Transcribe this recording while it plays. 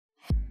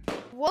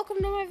welcome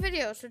to my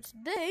video. So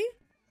today,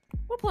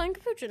 we're playing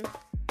Capuchin.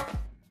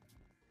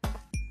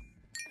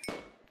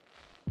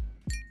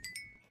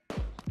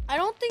 I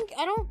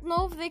don't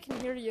know if they can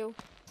hear you.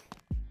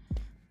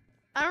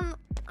 I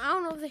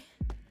don't know if they,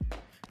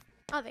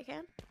 oh, they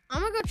can.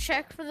 I'm gonna go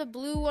check for the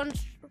blue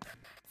ones, oh,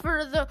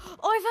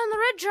 I found the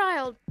red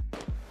child.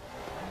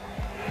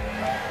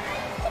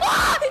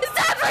 Ah, his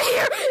dad's right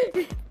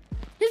here.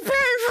 His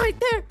parents right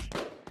there.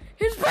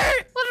 His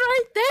parents was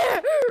right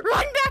there.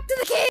 Run back to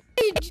the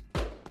cage.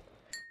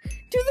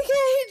 To the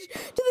cage.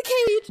 To the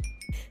cage.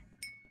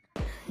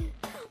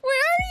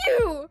 Where are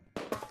you?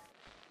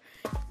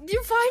 Did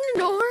you find a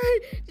door?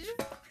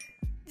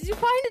 Did you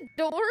find a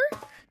door?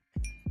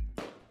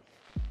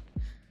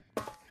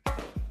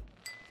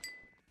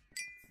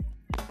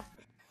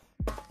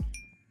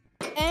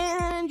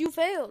 And you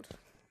failed.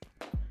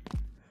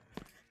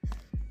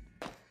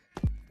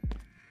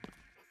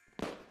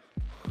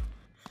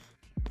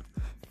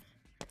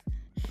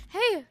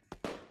 Hey.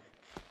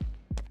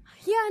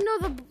 Yeah, I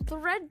know the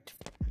red.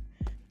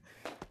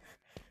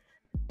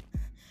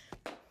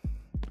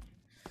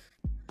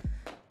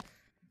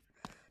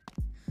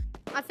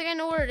 I think I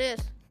know where it is.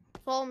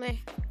 Follow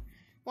me.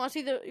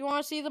 You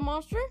wanna see the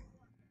monster?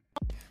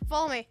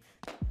 Follow me.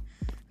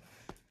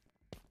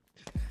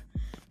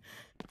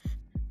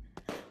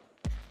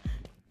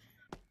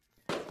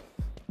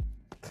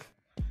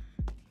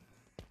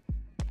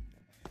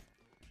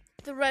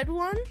 The red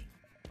one?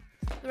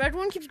 The red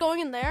one keeps going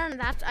in there,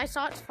 and I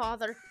saw its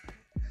father.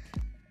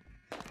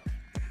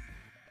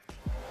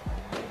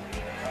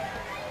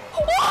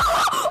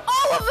 Oh,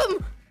 all of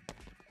them!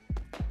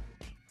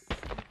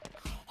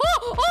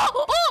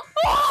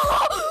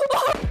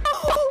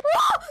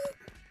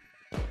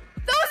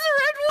 That was the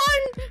red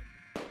one!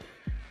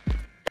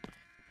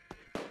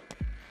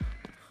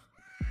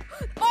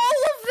 All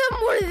of them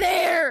were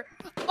there!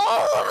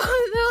 All of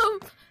them!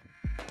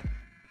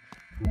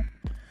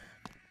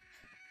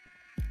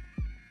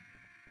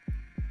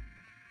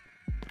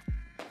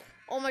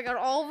 Oh my god,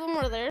 all of them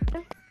were there.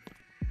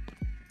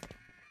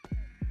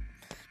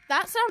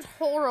 That sounds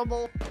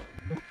horrible.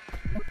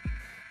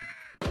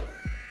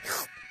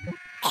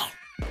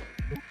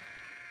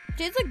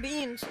 Tastes like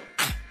beans.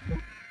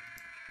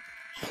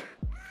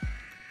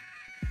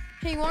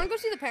 Hey, you wanna go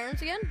see the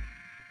parents again?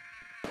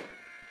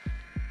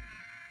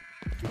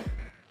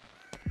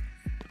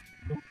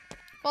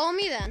 Follow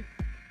me then.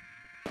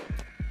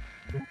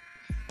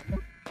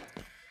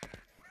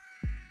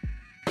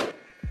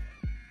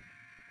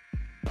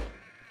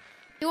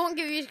 He won't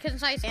give you a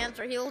concise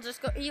answer. He'll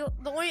just go. The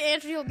only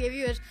answer he'll give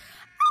you is,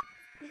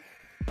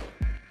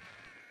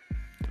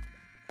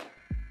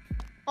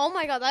 "Oh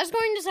my god, that's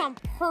going to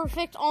sound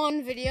perfect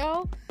on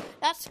video."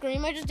 That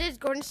scream I just did is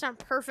going to sound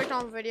perfect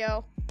on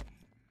video.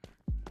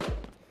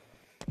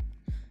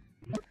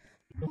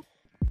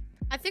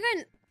 I think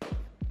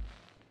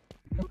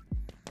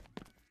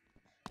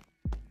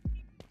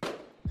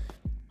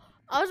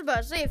I was about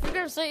to say, if you're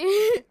gonna say.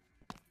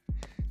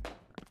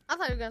 I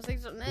thought you were gonna say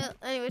something else.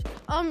 Anyways,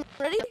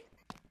 ready?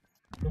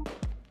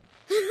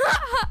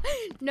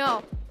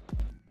 No.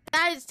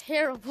 That is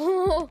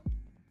terrible.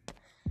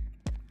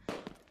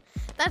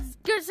 That's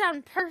gonna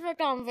sound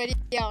perfect on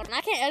video, and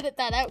I can't edit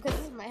that out because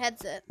this is my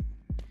headset.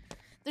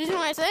 The reason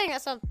why I'm saying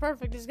that sounds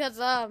perfect is because,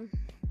 yeah,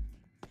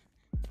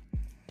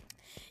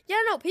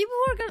 no, people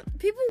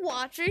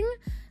watching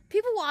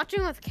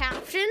with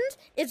captions,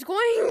 it's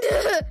going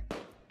to,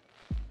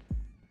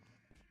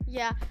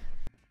 yeah.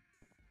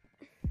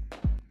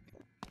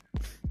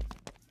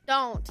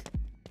 Don't.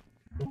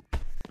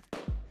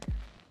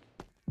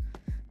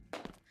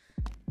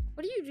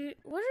 What are you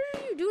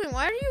doing?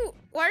 Why are you?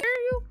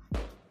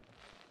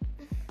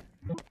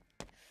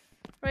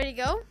 Ready to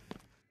go?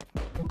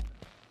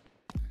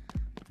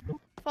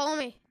 Follow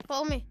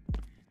me.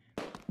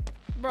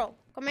 Bro,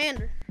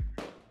 Commander.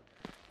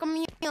 Follow me.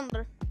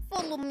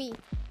 Follow me.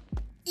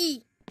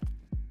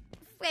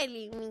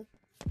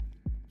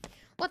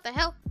 What the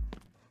hell?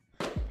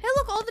 Hey,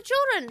 look, all the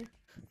children.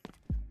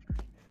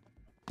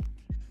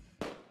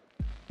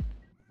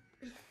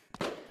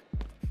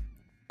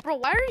 Bro,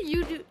 why are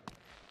you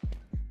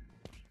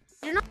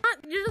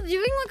you're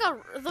doing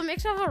like the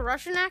mix of a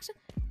Russian accent?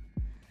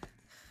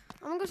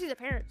 I'm gonna go see the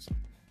parents.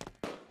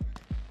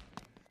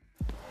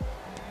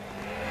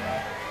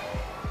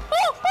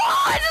 Oh,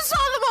 I just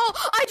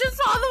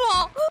saw them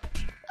all!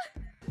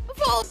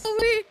 Follow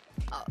me!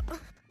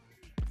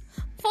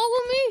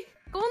 Follow me!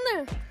 Go in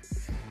there.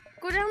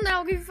 Go down there,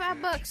 I'll give you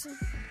 $5.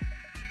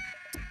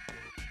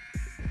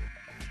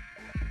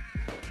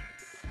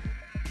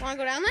 Wanna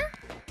go down there?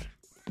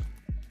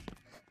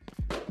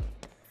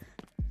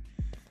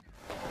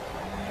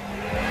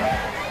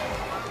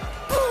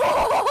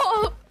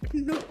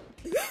 No.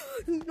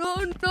 Oh,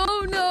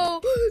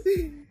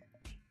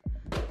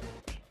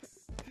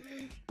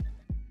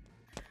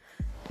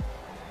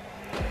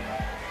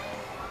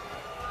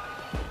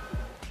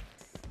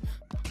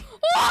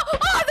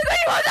 the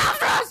green one's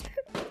after us!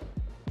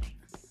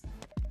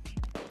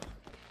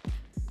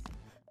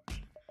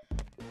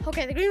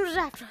 Okay, the green one's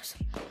after us.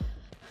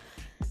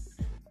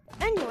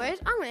 Anyways,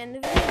 I'm gonna end the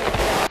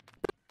video.